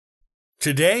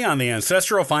Today on the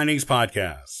Ancestral Findings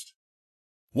Podcast,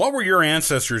 what were your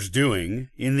ancestors doing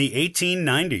in the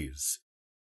 1890s?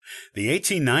 The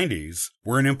 1890s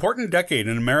were an important decade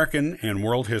in American and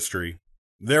world history.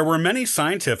 There were many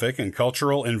scientific and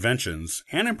cultural inventions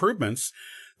and improvements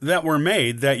that were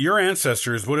made that your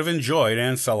ancestors would have enjoyed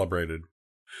and celebrated.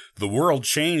 The world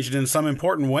changed in some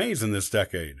important ways in this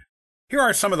decade. Here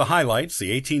are some of the highlights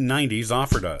the 1890s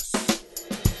offered us.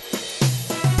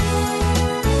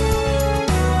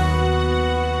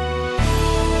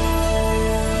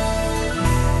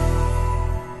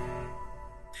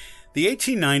 The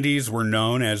 1890s were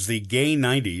known as the Gay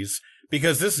 90s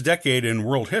because this decade in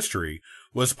world history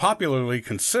was popularly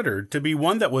considered to be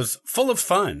one that was full of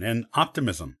fun and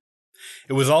optimism.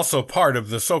 It was also part of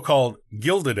the so-called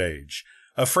Gilded Age,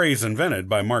 a phrase invented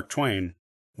by Mark Twain,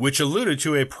 which alluded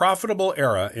to a profitable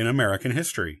era in American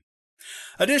history.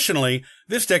 Additionally,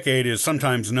 this decade is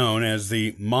sometimes known as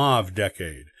the Mauve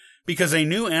Decade because a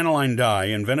new aniline dye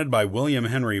invented by William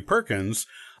Henry Perkins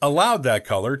allowed that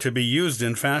color to be used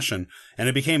in fashion, and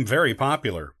it became very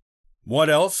popular. What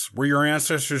else were your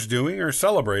ancestors doing or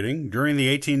celebrating during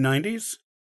the 1890s?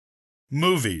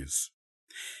 Movies.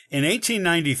 In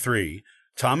 1893,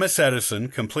 Thomas Edison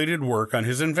completed work on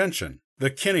his invention, the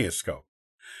kinescope,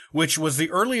 which was the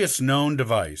earliest known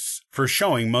device for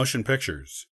showing motion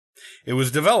pictures. It was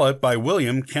developed by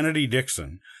William Kennedy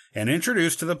Dixon and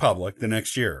introduced to the public the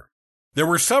next year. There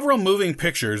were several moving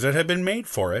pictures that had been made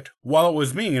for it while it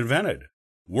was being invented,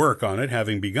 work on it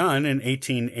having begun in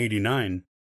 1889.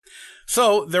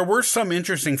 So there were some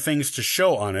interesting things to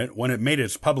show on it when it made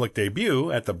its public debut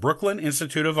at the Brooklyn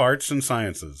Institute of Arts and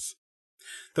Sciences.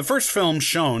 The first film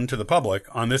shown to the public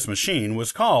on this machine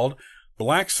was called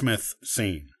Blacksmith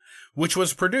Scene, which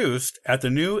was produced at the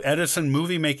new Edison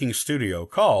movie-making studio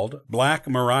called Black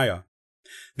Maria.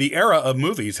 The era of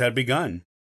movies had begun.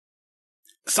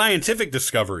 Scientific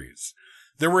discoveries.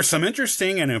 There were some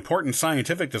interesting and important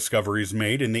scientific discoveries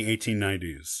made in the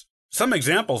 1890s. Some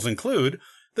examples include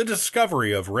the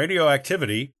discovery of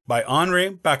radioactivity by Henri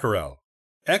Becquerel.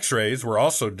 X-rays were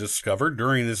also discovered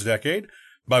during this decade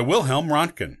by Wilhelm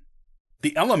Röntgen.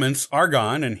 The elements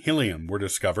argon and helium were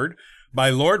discovered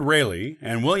by Lord Rayleigh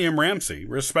and William Ramsay,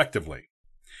 respectively.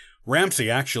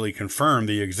 Ramsay actually confirmed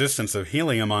the existence of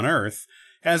helium on Earth,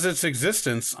 as its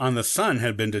existence on the Sun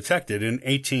had been detected in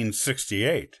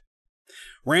 1868.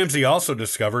 Ramsay also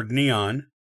discovered neon,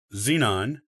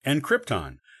 xenon, and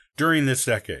krypton during this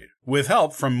decade, with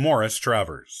help from Morris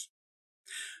Travers.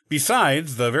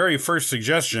 Besides, the very first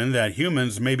suggestion that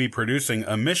humans may be producing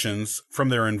emissions from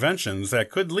their inventions that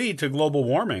could lead to global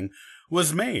warming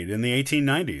was made in the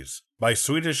 1890s by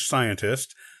Swedish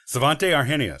scientist Svante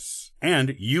Arrhenius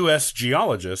and U.S.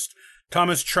 geologist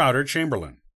Thomas Trotter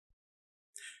Chamberlain.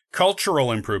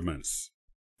 Cultural improvements.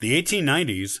 The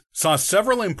 1890s saw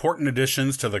several important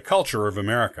additions to the culture of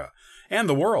America and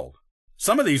the world.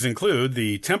 Some of these include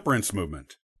the temperance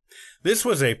movement. This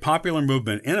was a popular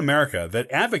movement in America that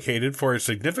advocated for a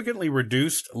significantly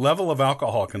reduced level of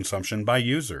alcohol consumption by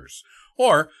users,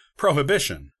 or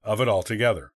prohibition of it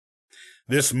altogether.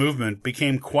 This movement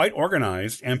became quite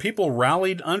organized, and people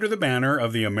rallied under the banner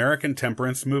of the American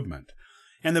Temperance Movement,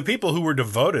 and the people who were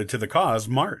devoted to the cause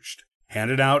marched,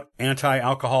 handed out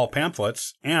anti-alcohol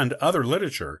pamphlets and other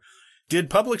literature, did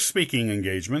public speaking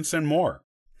engagements, and more.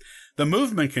 The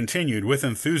movement continued with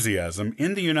enthusiasm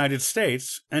in the United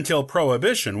States until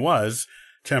prohibition was,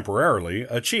 temporarily,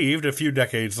 achieved a few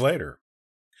decades later.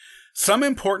 Some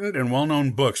important and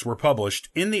well-known books were published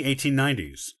in the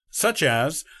 1890s, such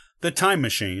as The Time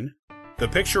Machine, The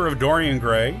Picture of Dorian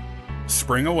Gray,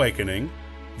 Spring Awakening,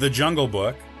 The Jungle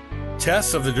Book,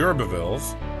 Tess of the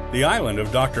D'Urbervilles, The Island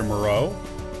of Dr. Moreau,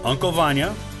 Uncle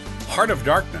Vanya, Heart of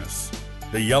Darkness,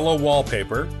 The Yellow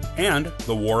Wallpaper, and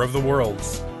The War of the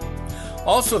Worlds.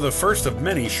 Also, the first of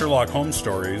many Sherlock Holmes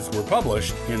stories were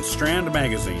published in Strand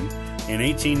Magazine in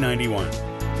 1891.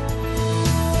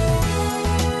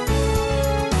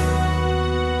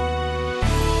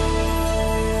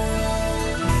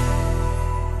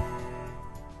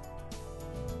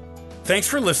 Thanks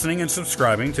for listening and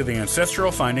subscribing to the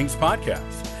Ancestral Findings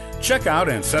Podcast. Check out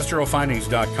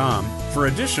ancestralfindings.com for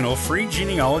additional free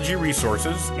genealogy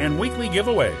resources and weekly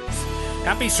giveaways.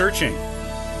 Happy searching!